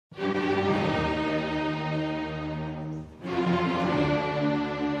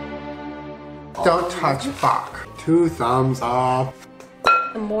Don't touch Bach. 2 thumbs up.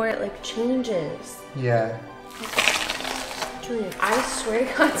 The more it like changes. Yeah. Julien, I swear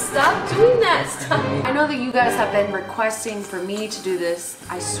to God, stop doing that stuff. I know that you guys have been requesting for me to do this,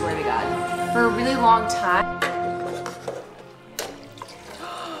 I swear to God, for a really long time.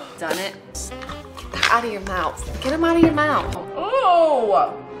 Done it. Out of your mouth. Get them out of your mouth.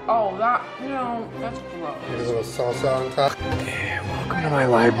 Oh! Oh, that, that's gross. Here's a little salsa on top. Yeah, welcome to my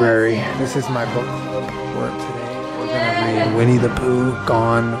library. This is my book for today. We're gonna read Winnie the Pooh,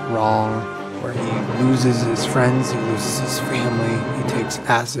 Gone Wrong, where he loses his friends, he loses his family, he takes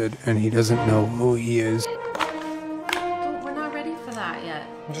acid, and he doesn't know who he is. But we're not ready for that yet.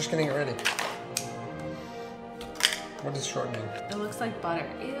 I'm just getting it ready. What is shortening? It looks like butter.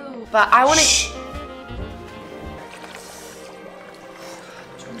 Ew. But I want to...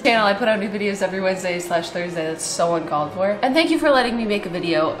 Channel, I put out new videos every Wednesday/Thursday. That's so uncalled for. And thank you for letting me make a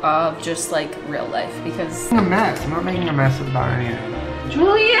video of just like real life because... I'm a mess. I'm not making a mess about anything.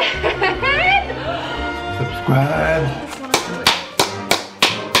 Julien! Subscribe.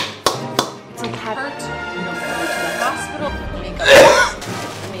 It's like hurt. You don't go to the hospital. Make up.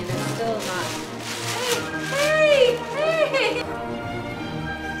 I mean, it's still not... Hey!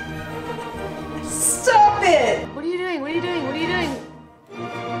 Stop it! What are you doing? What are you doing? What are you doing?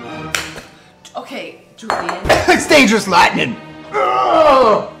 Okay, Julien. It's dangerous lightning!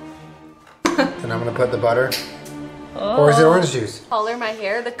 Oh! And I'm gonna put the butter. Oh. Or is it orange juice? Color my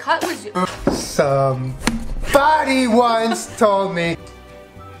hair. The cut was... Somebody once told me.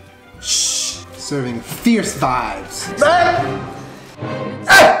 Shh. Serving fierce vibes.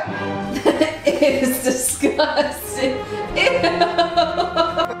 It is disgusting. Ew.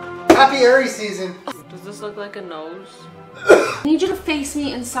 Happy Aries season. Does this look like a nose? I need you to face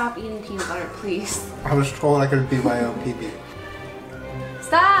me and stop eating peanut butter, please. I was told I could be my own pee-pee.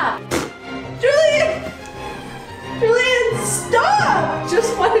 Stop! Julien! Julien, stop!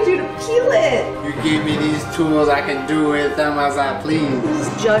 Just wanted you to peel it. You gave me these tools, I can do with them as I please. It's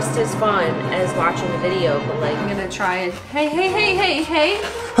just as fun as watching the video, but like, I'm gonna try and... Hey.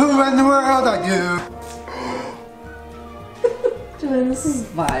 Who in the world are you? Julien, this is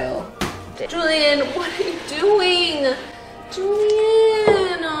vile. Julien, what are you doing?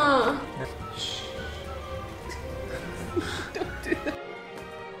 Julien! Don't do that.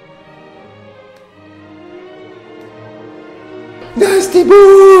 Nasty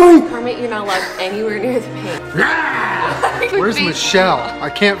boy! Kermit, you're not allowed anywhere near the paint. Where's Michelle? I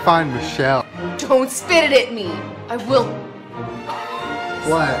can't find Michelle. Don't spit it at me. I will.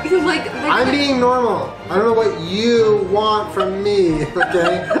 What? I'm being normal. I don't know what you want from me,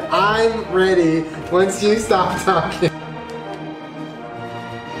 okay? I'm ready once you stop talking.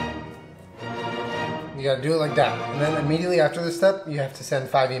 You gotta do it like that. And then immediately after this step, you have to send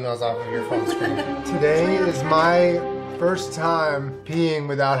 5 emails off of your phone screen. Today is my first time peeing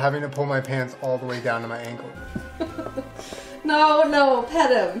without having to pull my pants all the way down to my ankle. No, pet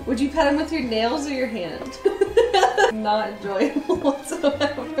him. Would you pet him with your nails or your hand? Not enjoyable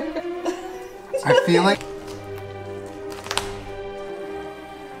whatsoever. I feel like